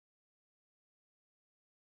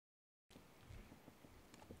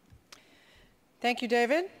Thank you,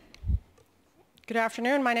 David. Good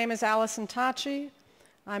afternoon. My name is Allison Tachi.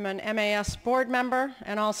 I'm an MAS board member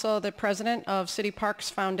and also the president of City Parks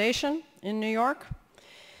Foundation in New York.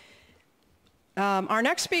 Our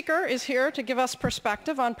next speaker is here to give us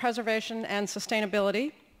perspective on preservation and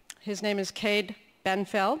sustainability. His name is Cade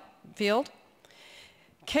Benfield.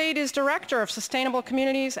 Cade is Director of Sustainable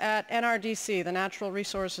Communities at NRDC, the Natural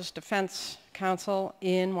Resources Defense Council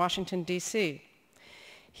in Washington, D.C.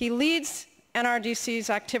 He leads NRDC's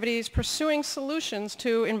activities pursuing solutions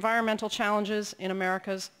to environmental challenges in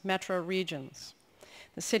America's metro regions,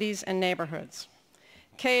 the cities and neighborhoods.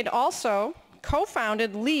 Cade also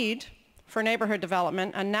co-founded LEAD for Neighborhood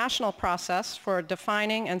Development, a national process for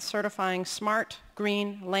defining and certifying smart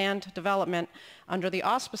green land development under the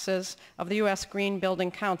auspices of the U.S. Green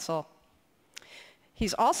Building Council.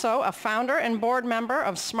 He's also a founder and board member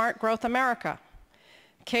of Smart Growth America.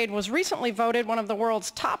 Cade was recently voted one of the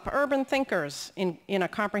world's top urban thinkers in a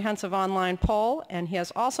comprehensive online poll, and he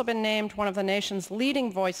has also been named one of the nation's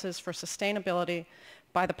leading voices for sustainability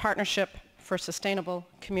by the Partnership for Sustainable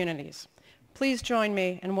Communities. Please join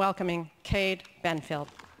me in welcoming Cade Benfield.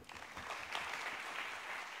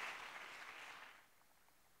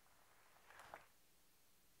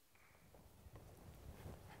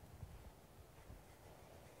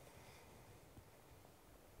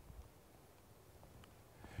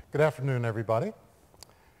 Good afternoon, everybody.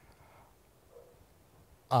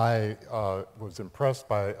 I was impressed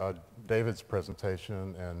by David's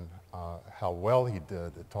presentation and how well he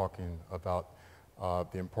did at talking about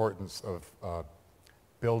the importance of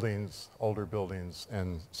buildings, older buildings,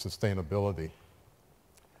 and sustainability.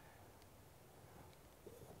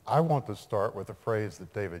 I want to start with a phrase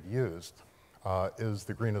that David used. Is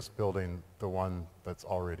the greenest building the one that's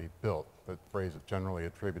already built? That phrase is generally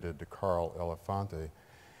attributed to Carl Elefante.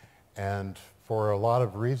 And for a lot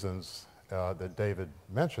of reasons that David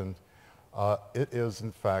mentioned, it is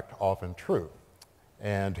in fact often true.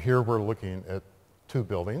 And here we're looking at two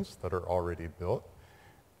buildings that are already built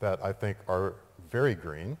that I think are very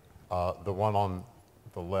green, the one on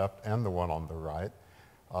the left and the one on the right.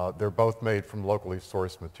 They're both made from locally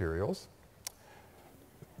sourced materials.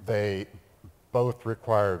 They both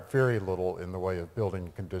require very little in the way of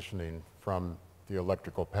building conditioning from the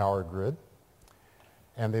electrical power grid.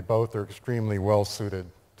 And they both are extremely well suited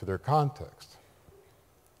to their context.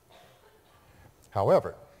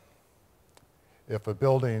 However, if a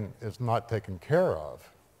building is not taken care of,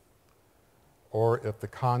 or if the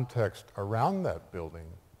context around that building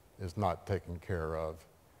is not taken care of,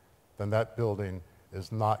 then that building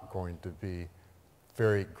is not going to be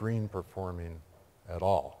very green performing at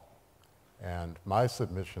all. And my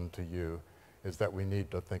submission to you is that we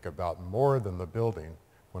need to think about more than the building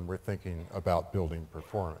when we're thinking about building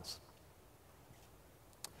performance.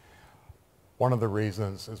 One of the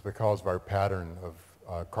reasons is because of our pattern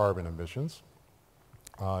of carbon emissions.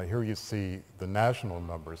 Here you see the national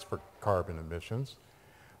numbers for carbon emissions.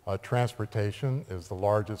 Transportation is the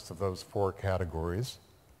largest of those four categories.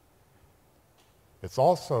 It's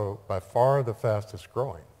also by far the fastest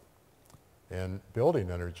growing. In building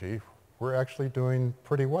energy, we're actually doing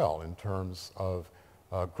pretty well in terms of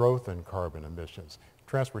growth in carbon emissions.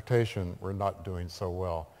 Transportation, we're not doing so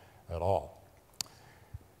well at all.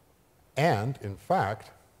 And in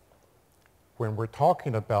fact, when we're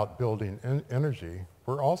talking about building energy,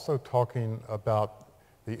 we're also talking about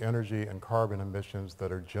the energy and carbon emissions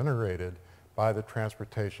that are generated by the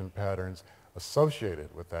transportation patterns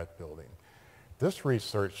associated with that building. This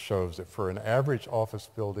research shows that for an average office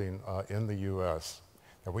building in the US,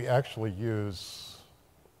 that we actually use,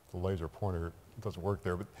 the laser pointer doesn't work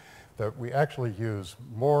there, but that we actually use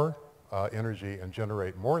more energy and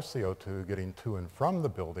generate more CO2 getting to and from the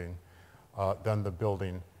building than the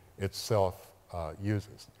building itself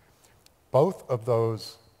uses. Both of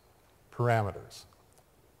those parameters,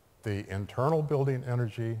 the internal building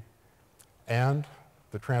energy and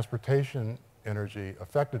the transportation energy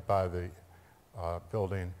affected by the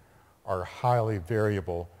building, are highly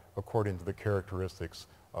variable according to the characteristics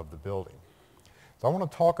of the building. So I want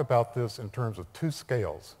to talk about this in terms of two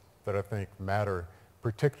scales that I think matter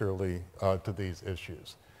particularly to these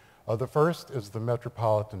issues. The first is the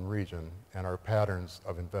metropolitan region and our patterns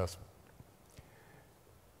of investment.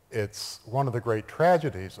 It's one of the great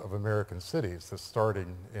tragedies of American cities that started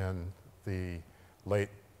in the late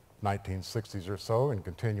 1960s or so and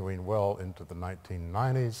continuing well into the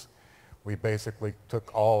 1990s. We basically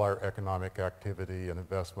took all our economic activity and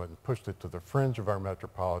investment and pushed it to the fringe of our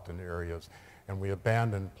metropolitan areas, and we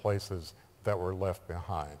abandoned places that were left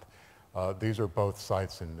behind. These are both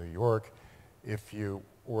sites in New York. If you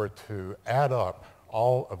were to add up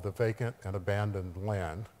all of the vacant and abandoned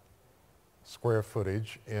land, square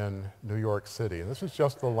footage in New York City, and this is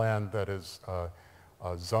just the land that is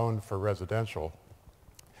zoned for residential,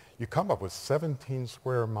 you come up with 17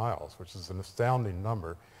 square miles, which is an astounding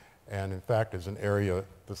number, and in fact is an area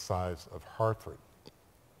the size of Hartford.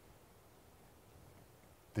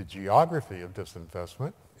 The geography of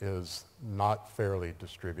disinvestment is not fairly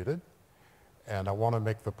distributed, and I want to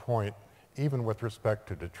make the point, even with respect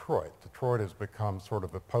to Detroit. Detroit has become sort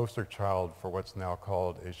of a poster child for what's now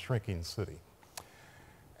called a shrinking city.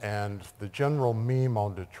 And the general meme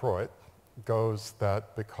on Detroit goes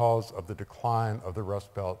that because of the decline of the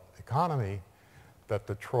Rust Belt economy, that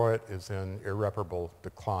Detroit is in irreparable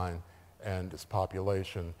decline and its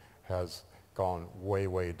population has gone way,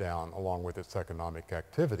 way down along with its economic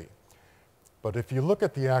activity. But if you look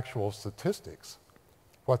at the actual statistics,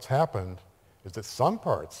 what's happened is that some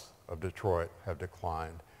parts of Detroit have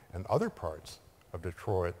declined and other parts of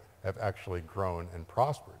Detroit have actually grown and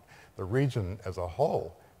prospered. The region as a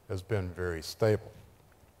whole has been very stable.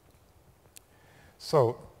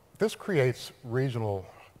 So this creates regional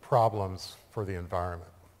problems for the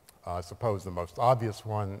environment. I suppose the most obvious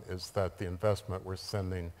one is that the investment we're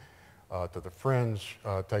sending to the fringe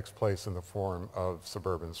takes place in the form of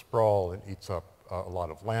suburban sprawl and eats up a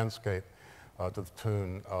lot of landscape to the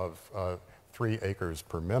tune of 3 acres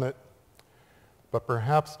per minute. But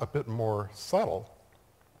perhaps a bit more subtle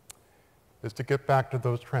is to get back to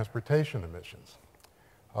those transportation emissions.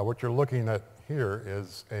 What you're looking at here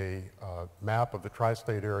is a map of the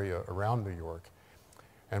tri-state area around New York.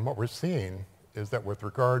 And what we're seeing is that with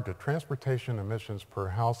regard to transportation emissions per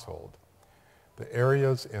household, the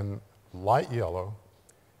areas in light yellow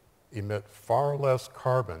emit far less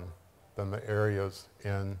carbon than the areas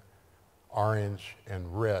in orange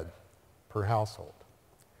and red per household.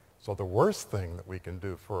 So the worst thing that we can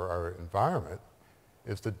do for our environment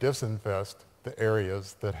is to disinvest the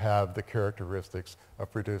areas that have the characteristics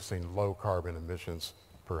of producing low carbon emissions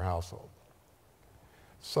per household.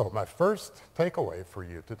 So my first takeaway for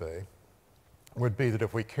you today would be that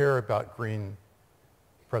if we care about green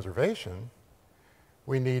preservation,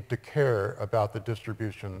 we need to care about the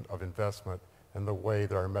distribution of investment and the way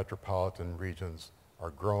that our metropolitan regions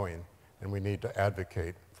are growing, and we need to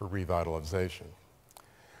advocate for revitalization.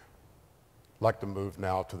 I'd like to move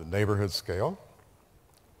now to the neighborhood scale.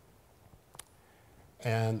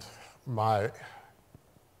 And my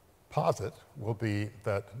posit will be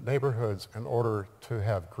that neighborhoods, in order to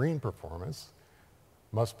have green performance,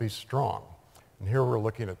 must be strong. And here we're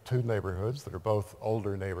looking at 2 neighborhoods that are both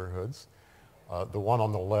older neighborhoods. The one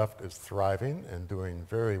on the left is thriving and doing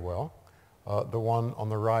very well. The one on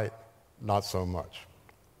the right, not so much.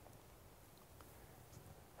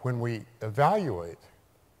 When we evaluate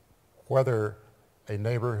whether a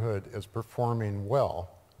neighborhood is performing well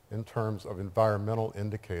in terms of environmental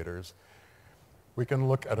indicators, we can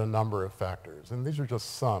look at a number of factors. And these are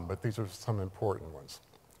just some, but these are some important ones.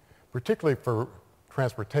 Particularly for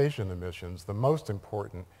transportation emissions, the most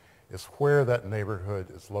important is where that neighborhood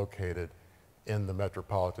is located in the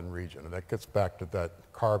metropolitan region. And that gets back to that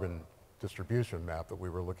carbon distribution map that we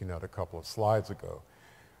were looking at a couple of slides ago.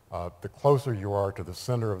 The closer you are to the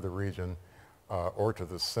center of the region or to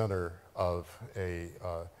the center of a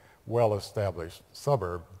well-established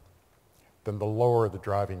suburb, then the lower the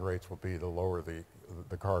driving rates will be, the lower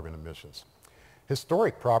the carbon emissions.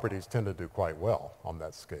 Historic properties tend to do quite well on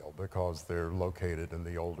that scale because they're located in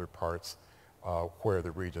the older parts where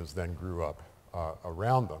the regions then grew up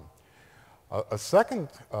around them. A second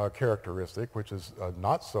characteristic, which is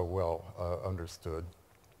not so well understood,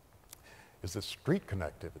 is that street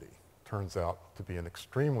connectivity turns out to be an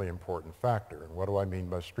extremely important factor. And what do I mean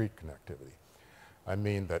by street connectivity? I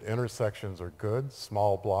mean that intersections are good,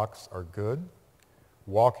 small blocks are good,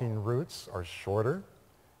 walking routes are shorter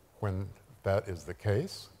when that is the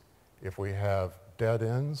case. If we have dead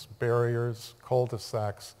ends, barriers,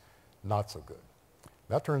 cul-de-sacs, not so good.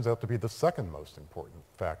 That turns out to be the second most important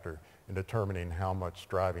factor in determining how much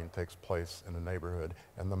driving takes place in a neighborhood,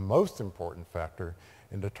 and the most important factor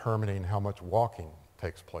in determining how much walking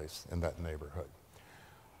takes place in that neighborhood.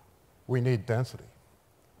 We need density.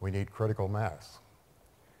 We need critical mass.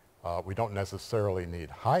 We don't necessarily need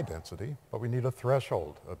high density, but we need a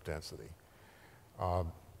threshold of density.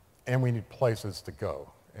 And we need places to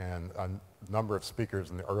go. And a number of speakers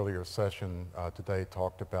in the earlier session today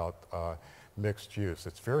talked about mixed use.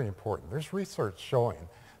 It's very important. There's research showing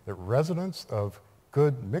that residents of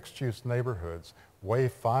good mixed-use neighborhoods weigh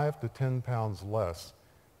 5 to 10 pounds less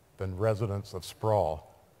than residents of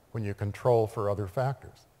sprawl when you control for other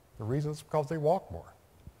factors. The reason is because they walk more.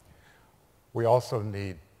 We also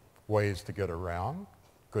need ways to get around,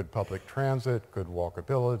 good public transit, good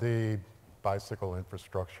walkability, bicycle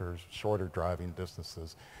infrastructure, shorter driving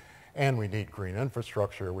distances, and we need green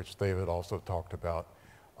infrastructure, which David also talked about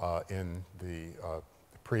in the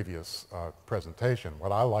previous presentation.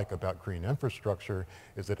 What I like about green infrastructure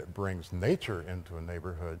is that it brings nature into a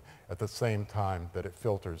neighborhood at the same time that it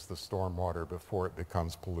filters the stormwater before it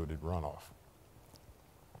becomes polluted runoff.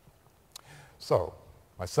 So,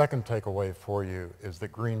 my second takeaway for you is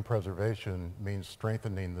that green preservation means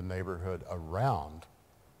strengthening the neighborhood around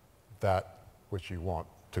that which you want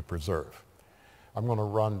to preserve. I'm going to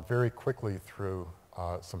run very quickly through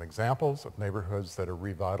some examples of neighborhoods that are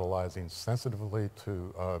revitalizing sensitively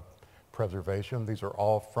to preservation. These are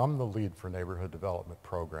all from the LEED for Neighborhood Development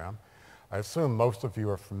program. I assume most of you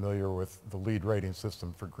are familiar with the LEED rating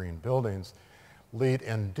system for green buildings. LEED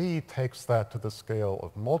ND takes that to the scale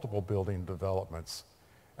of multiple building developments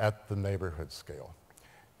at the neighborhood scale.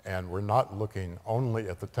 And we're not looking only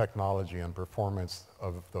at the technology and performance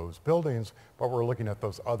of those buildings, but we're looking at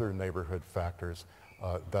those other neighborhood factors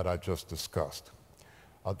that I just discussed.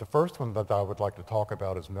 The first one that I would like to talk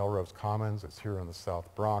about is Melrose Commons. It's here in the South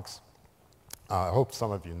Bronx. I hope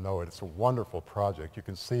some of you know it. It's a wonderful project. You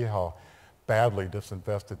can see how badly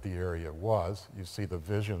disinvested the area was. You see the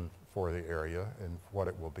vision for the area and what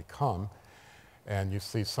it will become. And you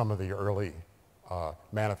see some of the early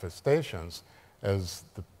manifestations as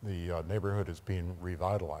the neighborhood is being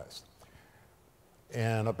revitalized.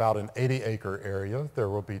 In about an 80-acre area, there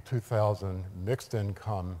will be 2,000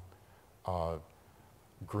 mixed-income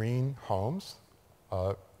green homes,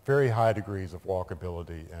 very high degrees of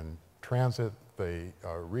walkability and transit. They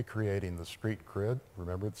are recreating the street grid.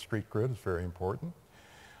 Remember, the street grid is very important.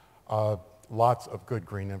 Lots of good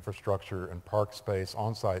green infrastructure and park space,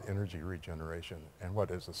 on-site energy regeneration. And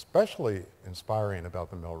what is especially inspiring about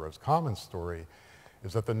the Melrose Commons story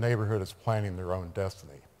is that the neighborhood is planning their own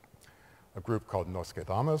destiny. A group called Nos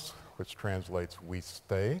Quedamos, which translates "we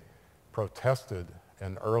stay," protested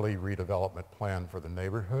an early redevelopment plan for the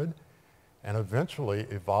neighborhood and eventually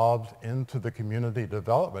evolved into the Community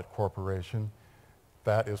Development Corporation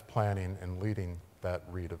that is planning and leading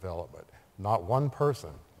that redevelopment. Not one person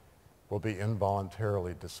will be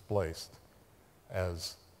involuntarily displaced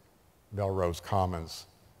as Melrose Commons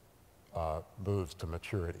moves to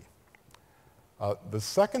maturity. The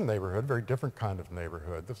second neighborhood, very different kind of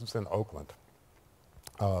neighborhood, this is in Oakland.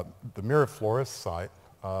 The Miraflores site,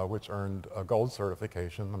 which earned a gold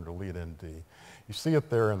certification under LEED ND. You see it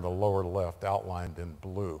there in the lower left, outlined in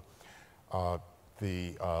blue.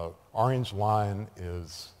 The orange line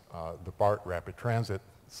is the BART rapid transit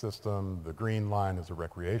system. The green line is a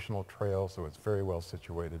recreational trail, so it's very well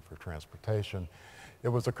situated for transportation. It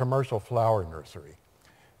was a commercial flower nursery.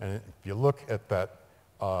 And if you look at that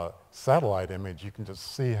satellite image, you can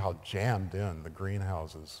just see how jammed in the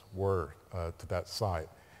greenhouses were to that site,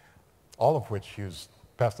 all of which used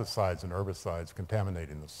pesticides and herbicides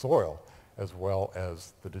contaminating the soil, as well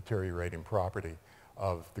as the deteriorating property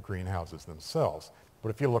of the greenhouses themselves. But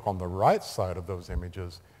if you look on the right side of those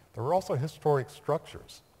images, there were also historic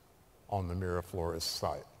structures on the Miraflores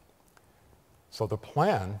site. So the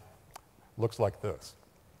plan looks like this.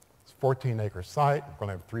 It's a 14-acre site. We're going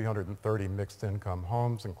to have 330 mixed-income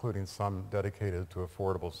homes, including some dedicated to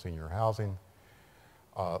affordable senior housing.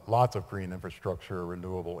 Lots of green infrastructure,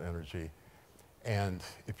 renewable energy. And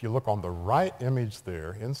if you look on the right image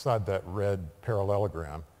there, inside that red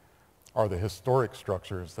parallelogram, are the historic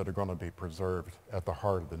structures that are going to be preserved at the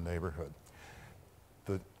heart of the neighborhood.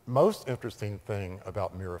 The most interesting thing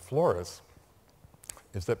about Miraflores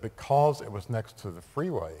is that because it was next to the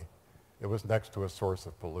freeway, it was next to a source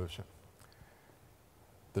of pollution.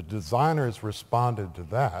 The designers responded to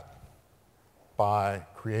that by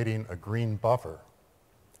creating a green buffer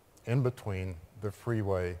in between the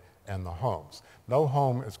freeway and the homes. No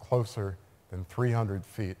home is closer than 300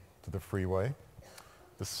 feet to the freeway.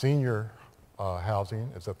 The senior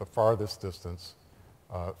housing is at the farthest distance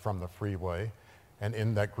from the freeway, and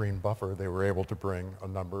in that green buffer they were able to bring a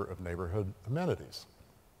number of neighborhood amenities.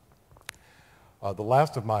 The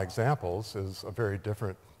last of my examples is a very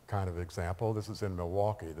different kind of example. This is in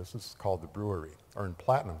Milwaukee. This is called the Brewery, earned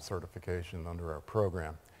platinum certification under our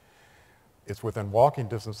program. It's within walking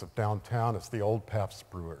distance of downtown. It's the old Pabst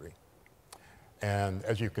Brewery. And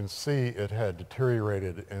as you can see, it had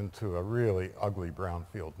deteriorated into a really ugly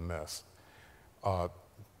brownfield mess.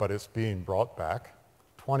 But it's being brought back.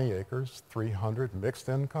 20 acres, 300 mixed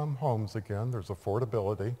income homes again. There's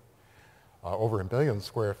affordability. Over 1 million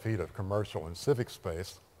square feet of commercial and civic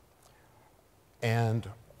space. And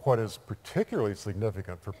what is particularly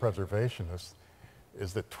significant for preservationists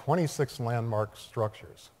is that 26 landmark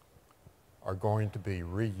structures are going to be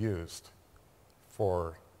reused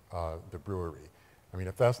for the brewery. I mean,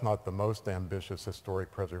 if that's not the most ambitious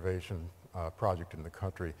historic preservation project in the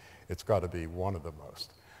country, it's got to be one of the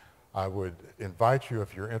most. I would invite you,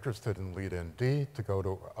 if you're interested in LEAD-ND, to go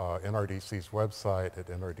to NRDC's website at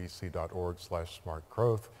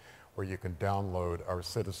nrdc.org/smartgrowth, where you can download our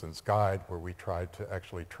Citizens Guide, where we tried to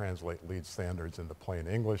actually translate LEED standards into plain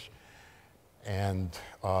English. And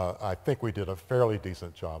I think we did a fairly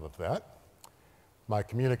decent job of that. My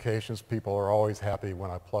communications people are always happy when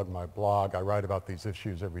I plug my blog. I write about these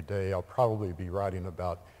issues every day. I'll probably be writing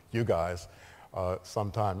about you guys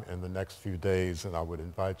sometime in the next few days, and I would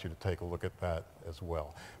invite you to take a look at that as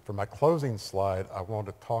well. For my closing slide, I want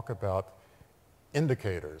to talk about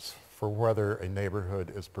indicators for whether a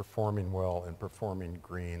neighborhood is performing well and performing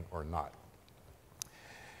green or not.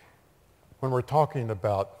 When we're talking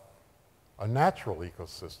about a natural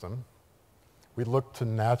ecosystem, we look to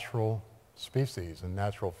natural species and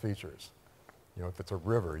natural features. You know, if it's a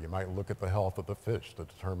river, you might look at the health of the fish to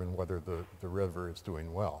determine whether the river is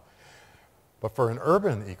doing well. But for an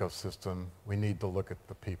urban ecosystem, we need to look at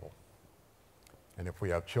the people. And if we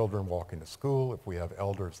have children walking to school, if we have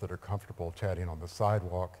elders that are comfortable chatting on the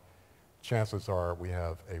sidewalk, chances are we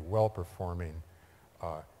have a well-performing,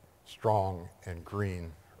 strong and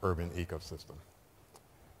green urban ecosystem.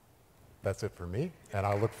 That's it for me, and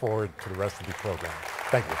I look forward to the rest of the program.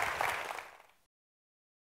 Thank you.